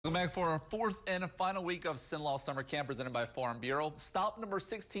Welcome back for our fourth and final week of Cenla Summer Camp presented by Farm Bureau. Stop number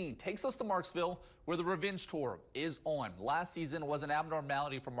 16 takes us to Marksville, where the revenge tour is on. Last season was an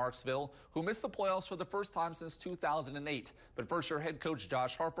abnormality for Marksville, who missed the playoffs for the first time since 2008. But first-year head coach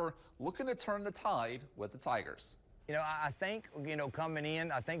Josh Harper looking to turn the tide with the Tigers. You know, I think, coming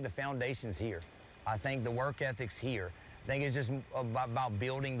in, I think the foundation's here. I think the work ethic's here. I think it's just about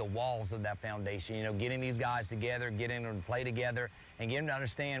building the walls of that foundation, getting these guys together, getting them to play together, and getting them to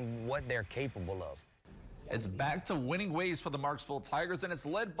understand what they're capable of. It's back to winning ways for the Marksville Tigers, and it's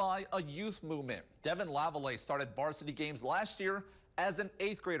led by a youth movement. Devin Lavallee started varsity games last year as an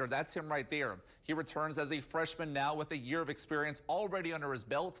 8th grader. That's him right there. He returns as a freshman now with a year of experience already under his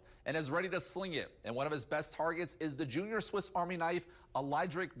belt and is ready to sling it. And one of his best targets is the junior Swiss Army knife,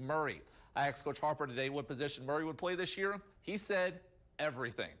 Elydrick Murray. I asked Coach Harper today what position Murray would play this year. He said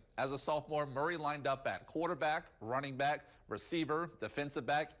everything. As a sophomore, Murray lined up at quarterback, running back, receiver, defensive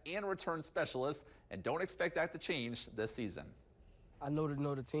back, and return specialist, and don't expect that to change this season. I know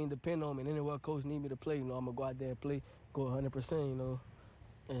the team depend on me, and anywhere coach need me to play, I'm going to go out there and play, go 100%,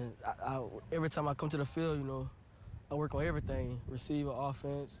 And every time I come to the field, I work on everything, receiver,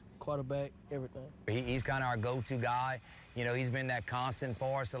 offense, quarterback, everything. He's kind of our go-to guy. He's been that constant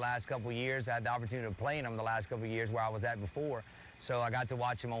for us the last couple of years. I had the opportunity to play him the last couple of years where I was at before. So I got to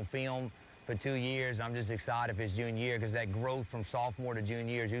watch him on film for 2 years. I'm just excited for his junior year because that growth from sophomore to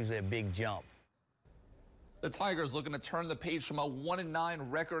junior year is usually a big jump. The Tigers looking to turn the page from a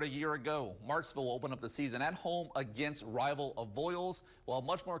 1-9 record a year ago. Marksville will open up the season at home against rival Avoyelles, while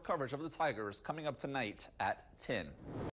much more coverage of the Tigers coming up tonight at 10.